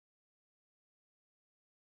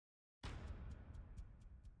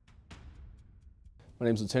My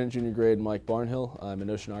name is Lieutenant Junior Grade Mike Barnhill. I'm an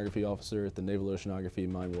Oceanography officer at the Naval Oceanography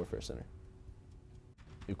Mine Warfare Center.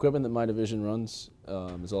 The equipment that my division runs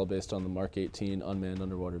is all based on the Mark 18 unmanned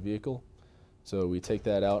underwater vehicle. So we take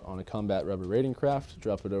that out on a combat rubber raiding craft,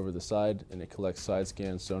 drop it over the side, and it collects side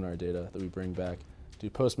scan sonar data that we bring back, do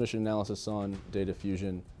post-mission analysis on, data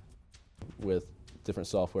fusion with different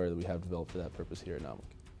software that we have developed for that purpose here at NAVAL.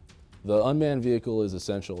 The unmanned vehicle is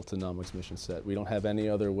essential to NAVAL's mission set. We don't have any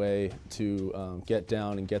other way to get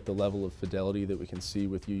down and get the level of fidelity that we can see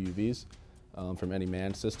with UUVs from any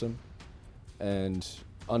manned system. And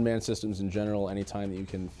unmanned systems in general, anytime that you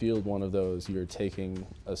can field one of those, you're taking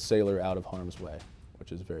a sailor out of harm's way,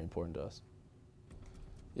 which is very important to us.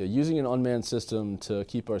 Yeah, using an unmanned system to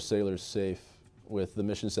keep our sailors safe with the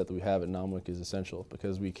mission set that we have at NAVAL is essential,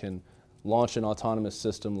 because we can launch an autonomous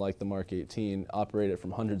system like the Mark 18, operate it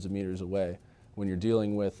from hundreds of meters away. When you're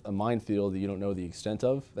dealing with a minefield that you don't know the extent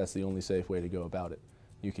of, that's the only safe way to go about it.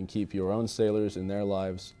 You can keep your own sailors and their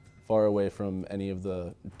lives far away from any of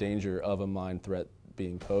the danger of a mine threat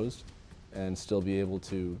being posed, and still be able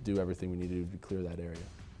to do everything we need to do to clear that area.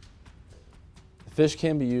 The fish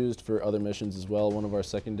can be used for other missions as well. One of our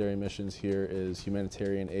secondary missions here is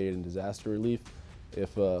humanitarian aid and disaster relief.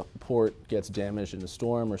 If a port gets damaged in a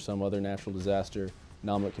storm or some other natural disaster,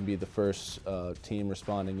 NAVAL can be the first team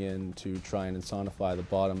responding in to try and sonify the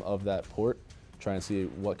bottom of that port, try and see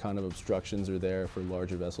what kind of obstructions are there for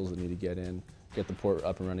larger vessels that need to get in, get the port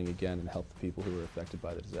up and running again, and help the people who were affected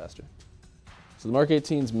by the disaster. So the Mark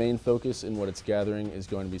 18's main focus in what it's gathering is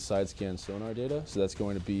going to be side scan sonar data. So that's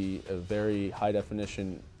going to be a very high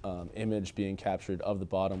definition image being captured of the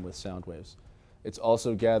bottom with sound waves. It's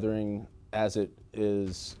also gathering, as it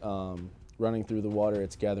is running through the water,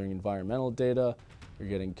 it's gathering environmental data. You're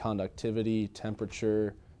getting conductivity,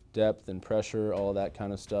 temperature, depth and pressure, all that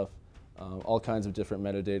kind of stuff. All kinds of different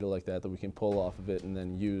metadata like that we can pull off of it and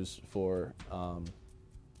then use for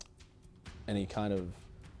any kind of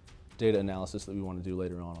data analysis that we want to do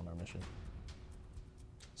later on our mission.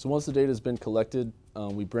 So once the data has been collected,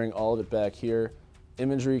 we bring all of it back here.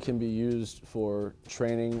 Imagery can be used for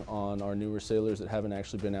training on our newer sailors that haven't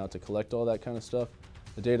actually been out to collect all that kind of stuff.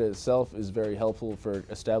 The data itself is very helpful for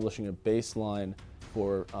establishing a baseline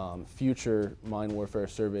for future mine warfare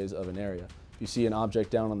surveys of an area. If you see an object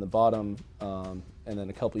down on the bottom and then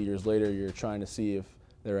a couple of years later you're trying to see if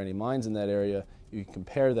there are any mines in that area, you can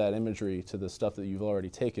compare that imagery to the stuff that you've already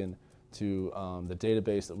taken to the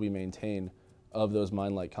database that we maintain of those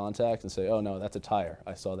mine-like contacts and say, oh no, that's a tire.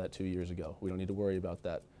 I saw that 2 years ago. We don't need to worry about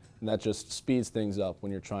that. And that just speeds things up when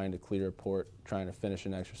you're trying to clear a port, trying to finish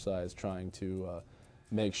an exercise, trying to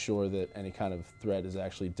make sure that any kind of threat is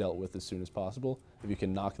actually dealt with as soon as possible. If you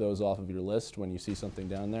can knock those off of your list when you see something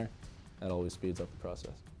down there, that always speeds up the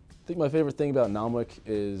process. I think my favorite thing about NAVAL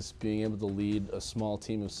is being able to lead a small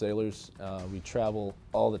team of sailors. We travel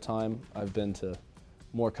all the time. I've been to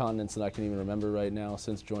more continents than I can even remember right now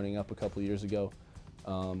since joining up a couple of years ago.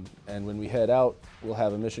 And when we head out, we'll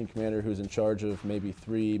have a mission commander who's in charge of maybe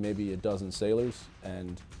 3, maybe a dozen sailors,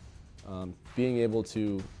 and being able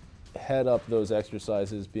to head up those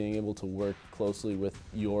exercises, being able to work closely with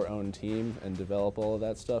your own team and develop all of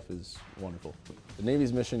that stuff is wonderful. The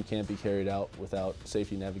Navy's mission can't be carried out without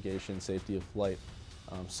safety navigation, safety of flight.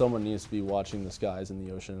 Someone needs to be watching the skies and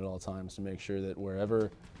the ocean at all times to make sure that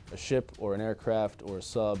wherever a ship or an aircraft or a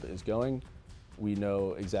sub is going, we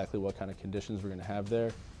know exactly what kind of conditions we're going to have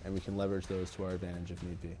there, and we can leverage those to our advantage if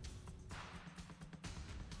need be.